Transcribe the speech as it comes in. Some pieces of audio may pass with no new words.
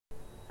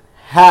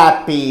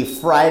Happy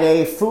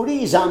Friday,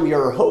 foodies. I'm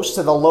your host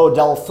of the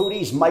Lodell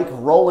Foodies, Mike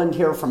Rowland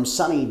here from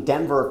sunny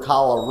Denver,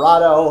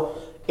 Colorado.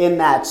 In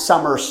that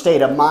summer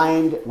state of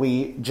mind,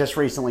 we just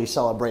recently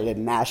celebrated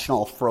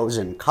National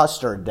Frozen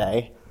Custard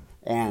Day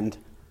and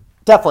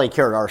definitely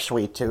cured our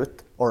sweet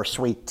tooth, or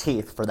sweet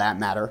teeth for that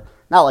matter.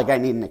 Not like I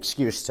need an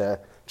excuse to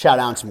chow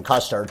down some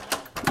custard.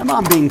 My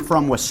mom being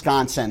from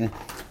Wisconsin,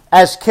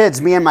 as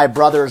kids, me and my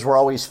brothers were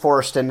always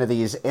forced into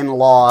these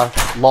in-law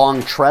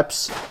long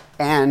trips,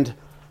 and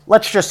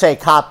let's just say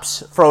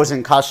Kopp's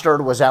frozen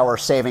custard was our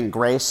saving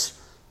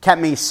grace. Kept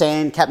me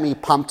sane, kept me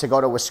pumped to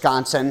go to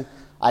Wisconsin.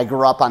 I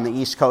grew up on the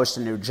East Coast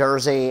in New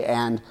Jersey,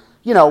 and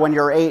you know, when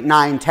you're 8,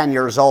 9, 10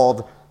 years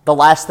old, the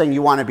last thing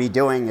you want to be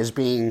doing is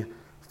being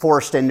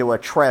forced into a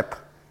trip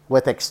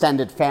with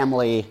extended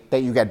family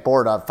that you get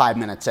bored of 5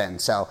 minutes in.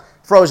 So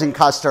frozen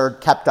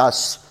custard kept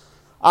us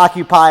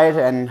occupied,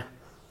 and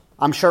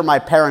I'm sure my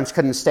parents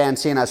couldn't stand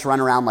seeing us run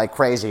around like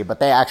crazy, but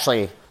they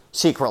actually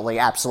secretly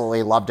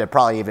absolutely loved it,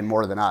 probably even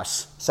more than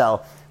us.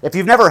 So if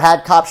you've never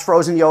had Kopp's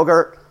frozen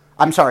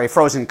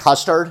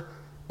custard,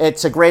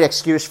 it's a great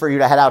excuse for you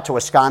to head out to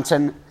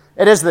Wisconsin.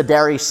 It is the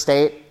dairy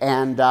state,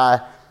 and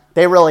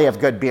they really have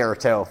good beer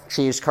too.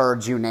 Cheese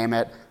curds, you name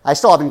it. I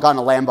still haven't gone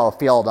to Lambeau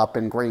Field up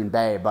in Green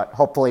Bay, but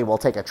hopefully we'll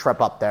take a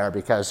trip up there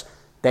because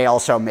they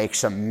also make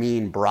some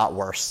mean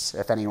bratwursts,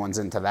 if anyone's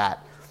into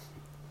that.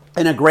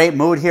 In a great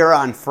mood here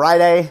on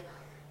Friday.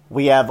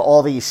 We have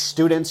all these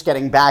students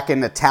getting back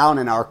into town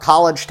in our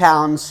college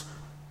towns.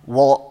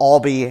 We'll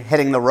all be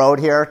hitting the road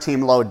here.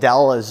 Team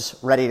Lodell is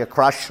ready to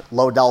crush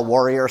Lodell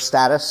Warrior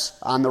status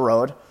on the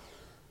road.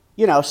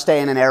 You know,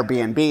 staying in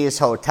Airbnbs,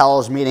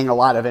 hotels, meeting a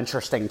lot of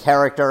interesting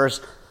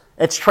characters.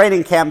 It's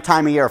training camp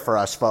time of year for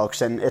us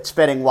folks, and it's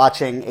fitting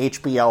watching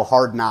HBO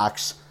Hard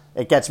Knocks.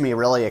 It gets me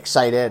really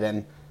excited,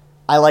 and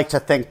I like to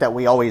think that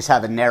we always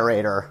have a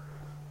narrator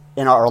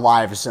in our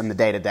lives in the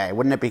day-to-day.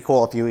 Wouldn't it be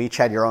cool if you each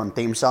had your own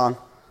theme song?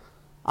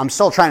 I'm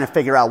still trying to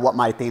figure out what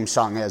my theme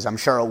song is. I'm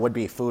sure it would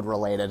be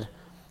food-related.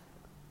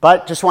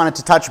 But just wanted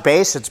to touch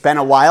base. It's been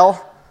a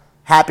while.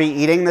 Happy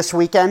eating this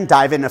weekend.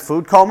 Dive into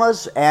food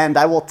comas, and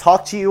I will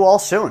talk to you all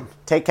soon.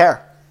 Take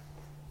care.